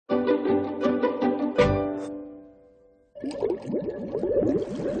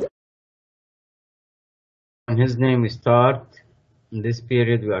his name we start. In this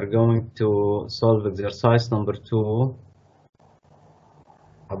period we are going to solve exercise number 2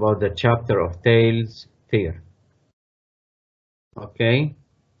 about the chapter of Thales theorem. Okay.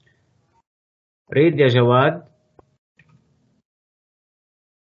 Read يا جواد.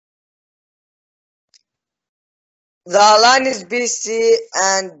 The lines BC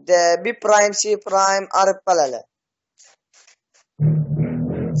and B prime C prime are parallel.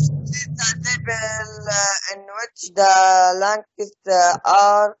 See the table in which the lengths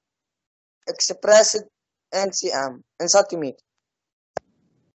are expressed in cm, in centimeter.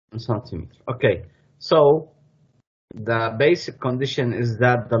 In centimeter. Okay. So the basic condition is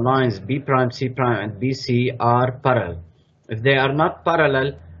that the lines B prime, C prime, and BC are parallel. If they are not parallel,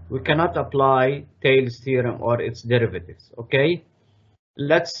 we cannot apply Thales theorem or its derivatives. Okay.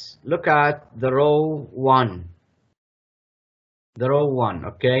 Let's look at the row 1. The row 1,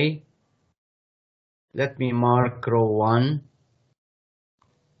 okay? Let me mark row 1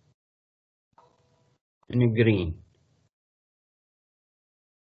 in green.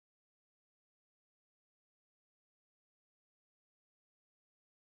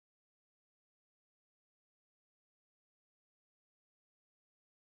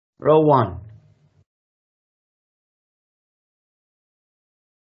 Row 1.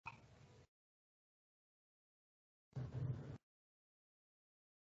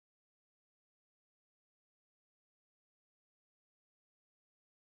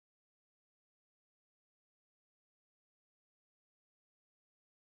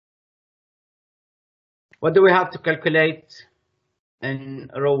 What do we have to calculate in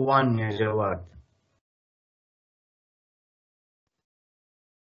row 1, يا جواد?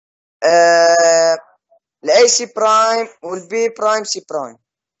 The AC prime will be prime C prime.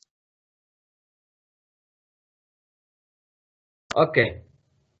 Okay.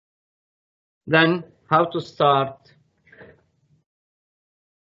 Then how to start?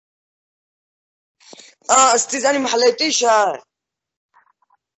 استاذ انا ما حليتيش هاي.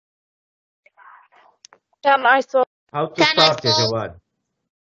 Can I solve? How to start يا جواد?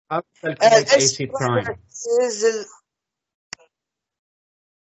 How to calculate AC prime? is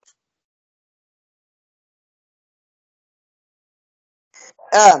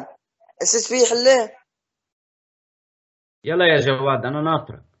اساس في حله. يلا يا جواد أنا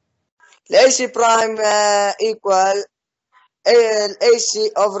ناطرك. AC prime equal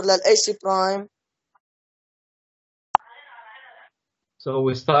AC over AC prime. So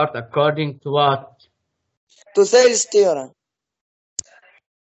we start according to what? To Thales theorem.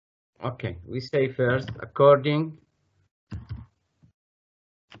 Okay, we say first according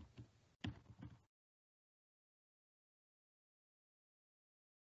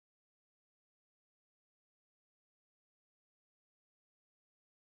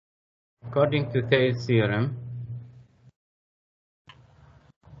to Thales theorem,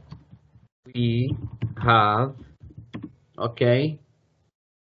 we have, okay,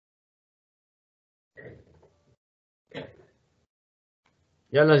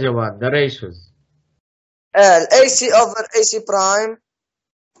 يلا جواد, the ratios. AC over AC prime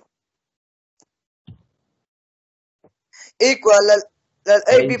equal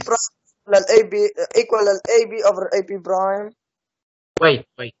AB prime AB equal AB over AB prime. Wait,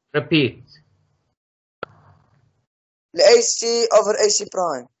 repeat. AC over AC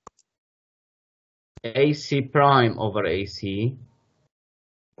prime. AC prime over AC.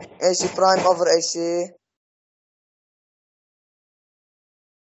 AC prime over AC.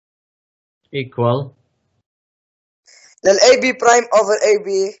 Equal. AB prime over AB.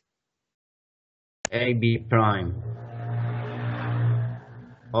 AB prime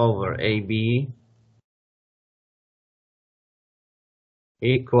over AB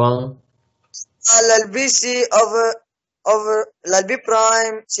equal. BC over B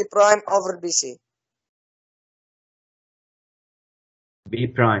prime C prime over BC. B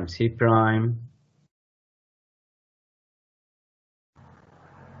prime C prime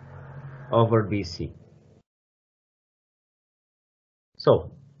over BC.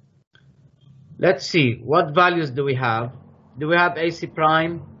 So let's see, what values do we have? Do we have AC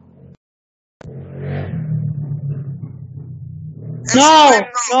prime? No.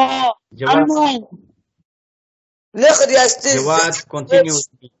 Jawad, Jawad, continue with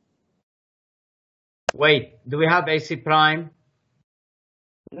me. Wait, do we have AC prime?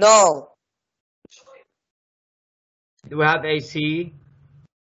 No. Do we have AC?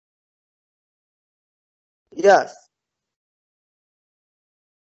 Yes.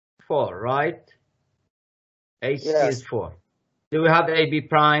 4, right? AC Yes. is 4. Do we have AB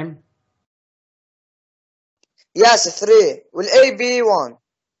prime? Yes, 3. Will AB 1?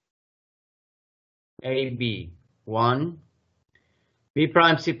 AB 1. B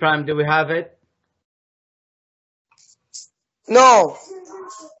prime, C prime, do we have it? No.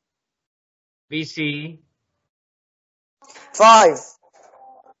 BC 5.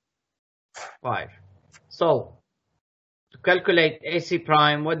 5. So, to calculate AC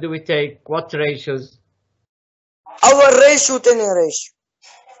prime, what do we take? What ratios? Our ratio 10 ratio.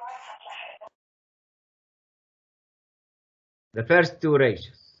 The first two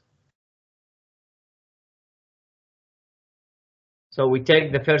ratios. So we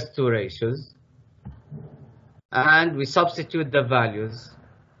take the first two ratios and we substitute the values.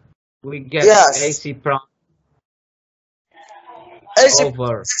 We get Yes. AC prime AC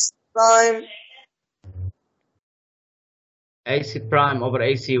over prime. AC prime over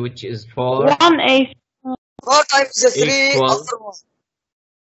AC, which is 4, 1 AC. 4 times the 3 equal over 1.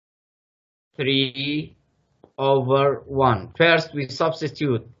 3 over 1. First we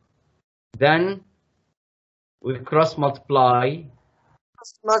substitute, then we cross multiply.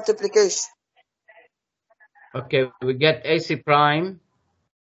 Multiplication. Okay, we get AC prime.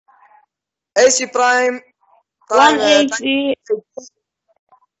 AC prime. 1 AC.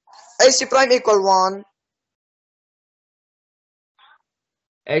 AC prime equal 1.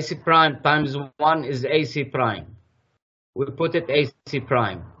 AC prime times 1 is AC prime. We put it AC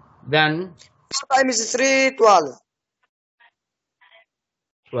prime. Then 4 times 3, 12.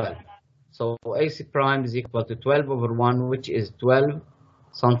 12. So AC prime is equal to 12 over 1, which is 12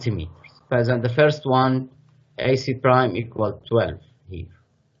 centimeters. Present the first one, AC prime equal 12 here.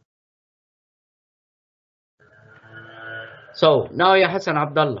 So now ya Hassan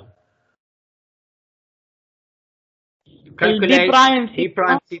Abdullah. Calculate B prime, B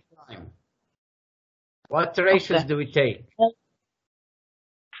prime, C prime. What ratios do we take?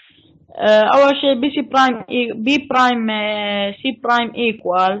 أول شيء B prime B prime C prime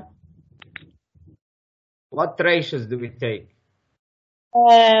equal What ratios do we take?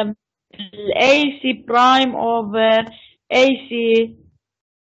 AC prime over AC.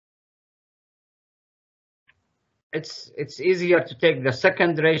 It's easier to take the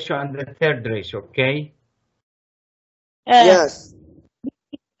second ratio and the third ratio, okay? Yes.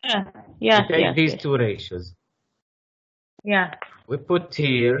 Yes. We take Yes. these Yes. two ratios. Yeah. We put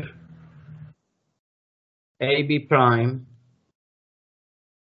here AB prime.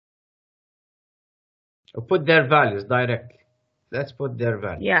 We put their values directly. Let's put their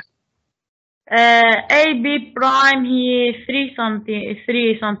values. Yeah. AB prime he 3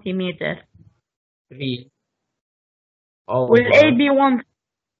 centimeters. 3 over Will AB 1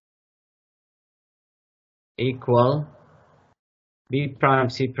 equal B prime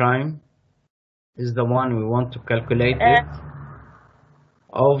C prime is the one we want to calculate it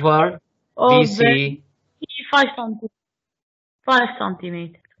over BC 5 centimeters. 5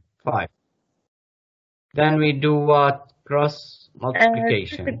 centimeters. 5. Then we do what? Cross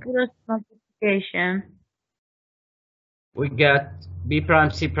multiplication. Cross multiplication. We get B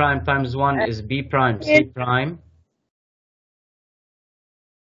prime C prime times 1 is B prime C prime.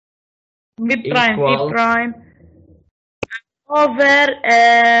 B prime Equal. C prime over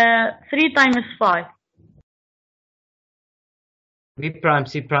 3 times 5. B prime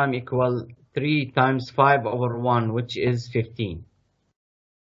C prime equal 3 times 5 over 1, which is 15.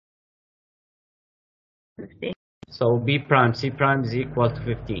 15. So B prime C prime is equal to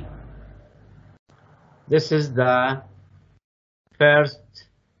 15. This is the first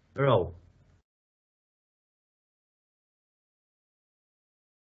row.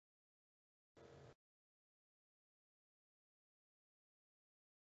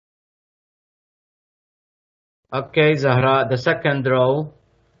 Okay, Zahra, the second row.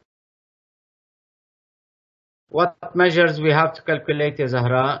 What measures we have to calculate, ya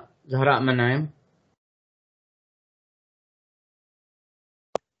Zahra? Zahra Manaim.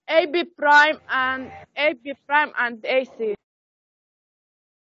 AB prime and AC.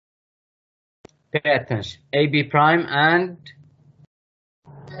 Pay attention. AB prime and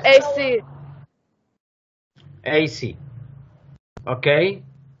AC. AC. Okay?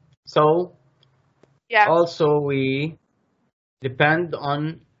 So, Yeah. also we depend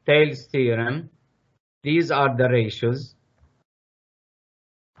on Thales theorem. These are the ratios.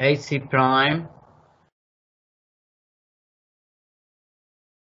 AC prime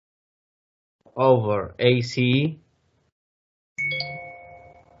over AC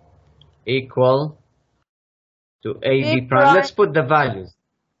equal to AB prime. Let's put the values.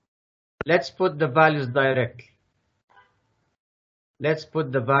 Let's put the values directly. Let's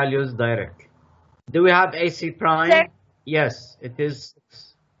put the values directly. Do we have AC prime? 6. Yes, it is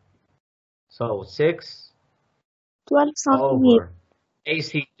 6. So 6 12 over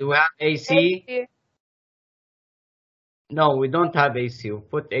AC. Do we have AC? No, we don't have AC. We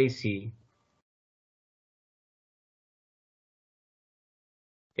put AC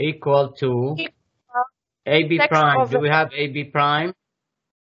equal to AB prime. Do we have AB prime?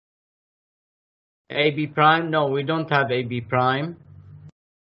 AB prime? No, we don't have AB prime.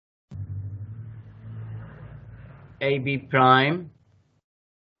 AB prime.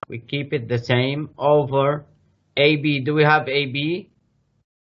 We keep it the same over AB. Do we have AB?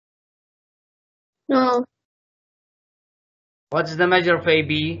 No. What's the measure of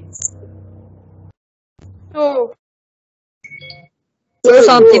AB? 2 2 We are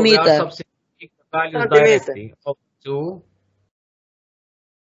centimeter. substituting the values Centimeter. directly. Of 2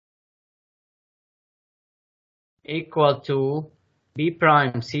 equal to B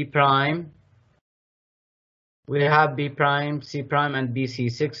prime, C prime. We have B prime, C prime, and BC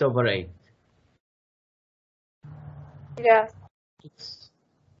 6 over 8. Yes. 6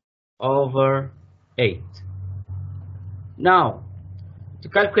 over 8. Now, to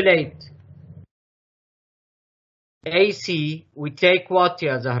calculate AC, we take what,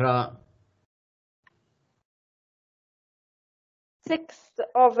 ya Zahra? 6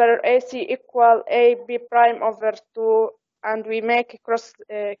 over AC equal AB prime over 2, and we make a cross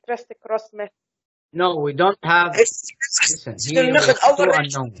method. No, we don't have. Listen, here we have two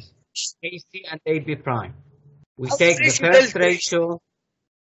unknowns, AC and AB prime. We take the first ratio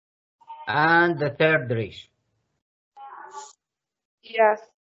and the third ratio. Yes.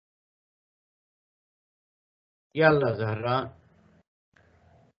 Yalla Zahra.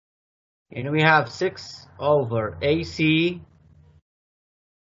 And we have 6 over AC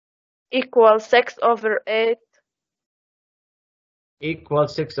Equal 6 over 8. equal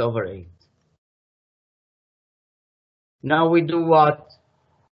 6 over 8. Now we do what?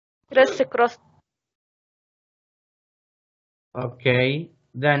 Cross. Okay,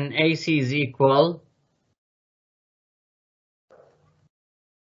 then AC is equal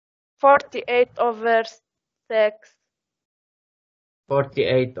 48 over 6.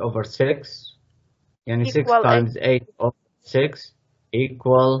 48 over 6. Yani 6 Equal times 8 over 6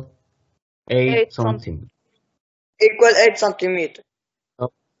 equal 8 centimeters. Equal 8 centimeter.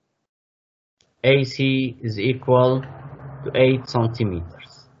 So AC is equal to 8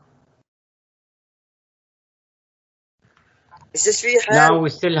 centimeters. Now we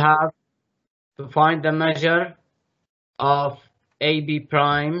still have to find the measure of AB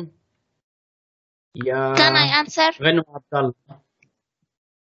prime. Yeah. Can I answer? غنوة عبد الله.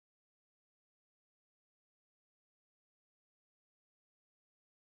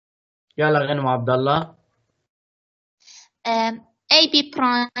 يلا غنوة عبد الله. AB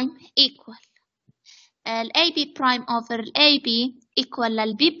prime equal AB prime over AB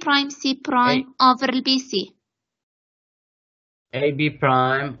equal B prime C prime over BC. AB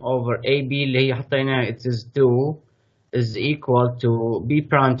prime over AB اللي هي حطيناها it is 2 is equal to B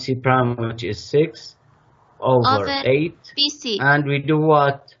prime C prime which is 6 over 8 BC. And we do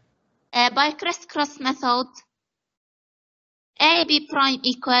what? By crisscross method, AB prime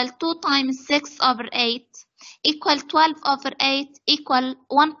equal 2 times 6 over 8 equal 12 over 8 equal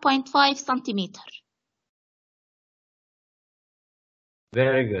 1.5 centimeter.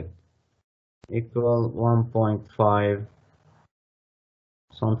 Very good. Equal 1.5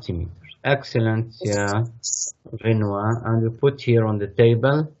 centimeters. Excellent, yeah, Renwa. And we put here on the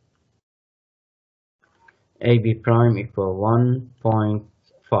table AB prime equal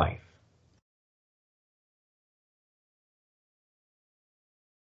 1.5.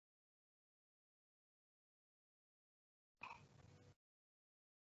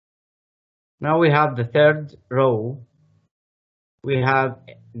 Now we have the third row. We have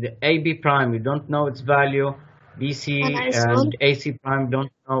the AB prime, we don't know its value. BC and AC prime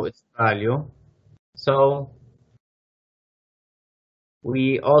don't know its value. So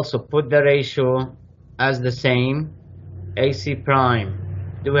we also put the ratio as the same. AC prime.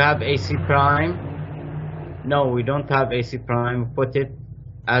 Do we have AC prime? No, we don't have AC prime. Put it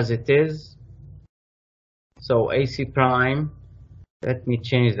as it is. So AC prime. Let me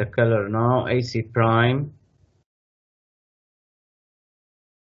change the color now. AC prime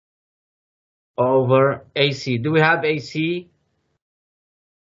over AC. Do we have AC?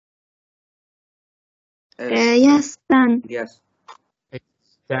 Yes, 10. Yes.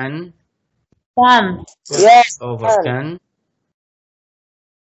 It's 10. 10. Yes. Over 10.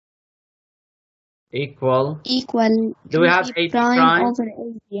 Equal. Do we have AB prime? Over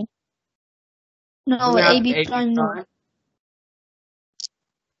AB. No, AB prime no.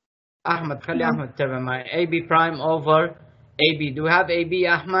 Ahmed, خلي أحمد تابع معي. AB prime over AB. Do we have AB,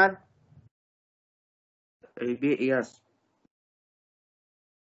 Ahmed? AB, yes.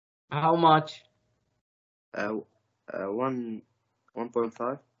 How much?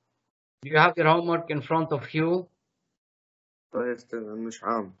 1.5. Do you have your homework in front of you? طيب مش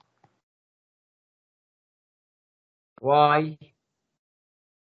عام. Why?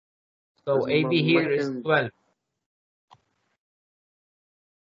 So لازم AB here is ممكن 12.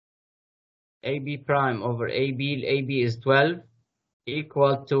 AB prime over AB, AB is 12,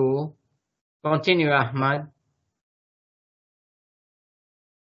 equal to, continue Ahmad,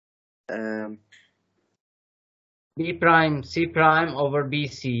 B prime C prime over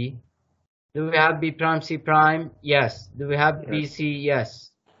BC. Do we have B prime C prime? Yes. Do we have Yes. BC?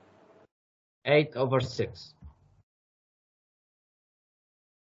 Yes. 8 over 6.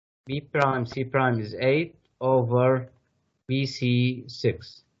 B prime C prime is 8 over BC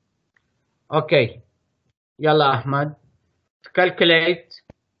 6. Okay. Yalla Ahmad. To calculate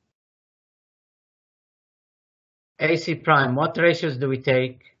AC prime, what ratios do we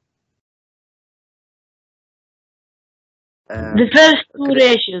take? The first two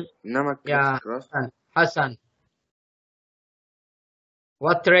ratios. Yeah, Hassan.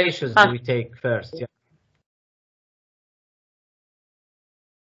 What ratios do we take first? Yeah.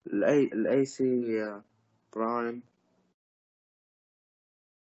 AC prime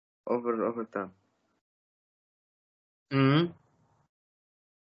over 10.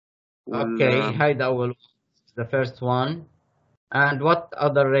 Okay, هيدا أول the first one. And what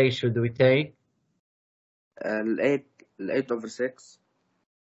other ratio do we take? 8 over 6.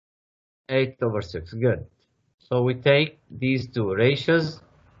 8 over 6, good. So we take these two ratios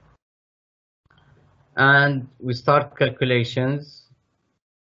and we start calculations.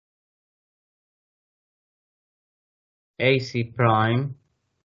 AC prime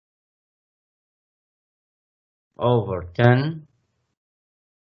over 10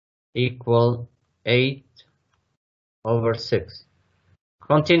 equal 8 over 6.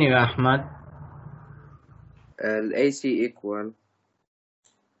 Continue, Ahmad. AC equal.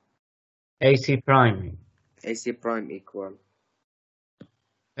 AC prime. AC prime equal.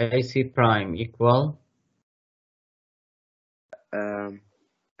 AC prime equal.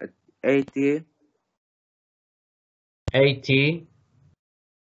 80. 80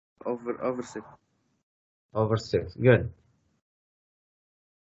 over 6. Over 6, good.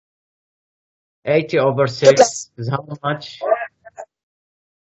 80 over 6 is how much?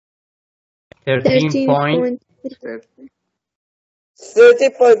 13 point.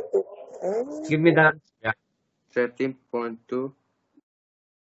 30.2. Give me that. Yeah. 13.2.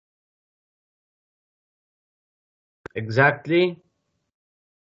 Exactly.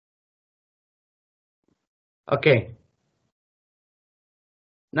 Okay.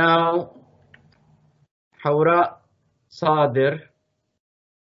 Now, حوراء صادر.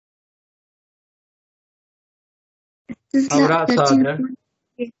 حوراء صادر.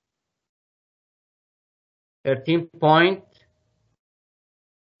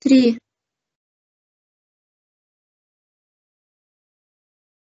 13.3.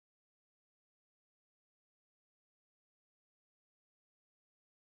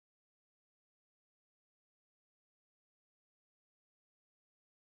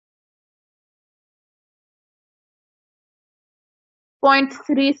 Point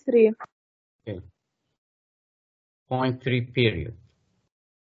 33. Okay. 0.3 period.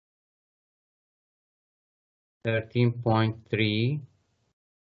 13.3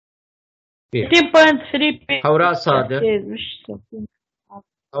 period. 13.3. حوراء صادر.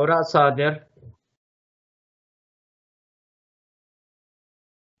 حوراء صادر.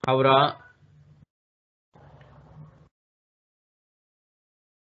 حوراء.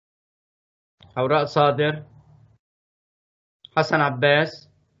 حوراء صادر. حسن عباس.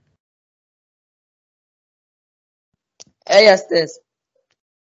 Yes, yes.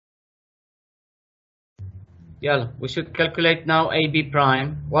 يلا, we should calculate now AB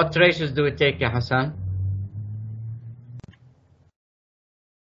prime. What ratios do we take, ya Hassan?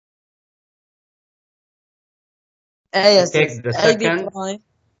 Yes, take yes. the AB second prime.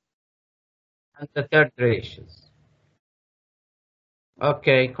 and the third ratios.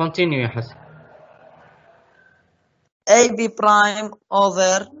 Okay, continue, ya Hassan. AB prime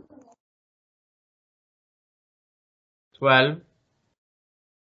over 12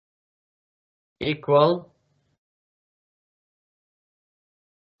 equal.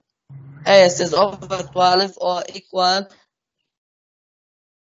 yes, is over 12 or equal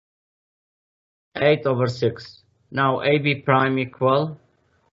 8 over 6. Now AB prime equal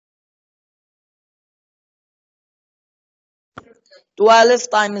 12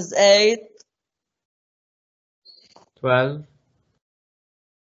 times 8. 12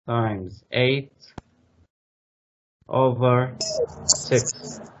 times 8 over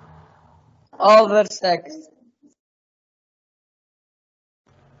 6. Over 6.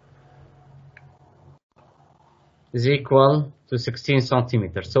 is equal to 16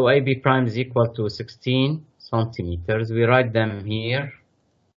 centimeters. So AB prime is equal to 16 centimeters. We write them here.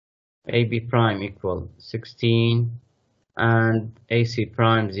 AB prime equal 16 and AC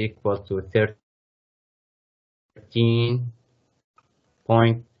prime is equal to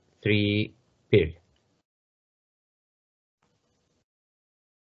 13.3 period.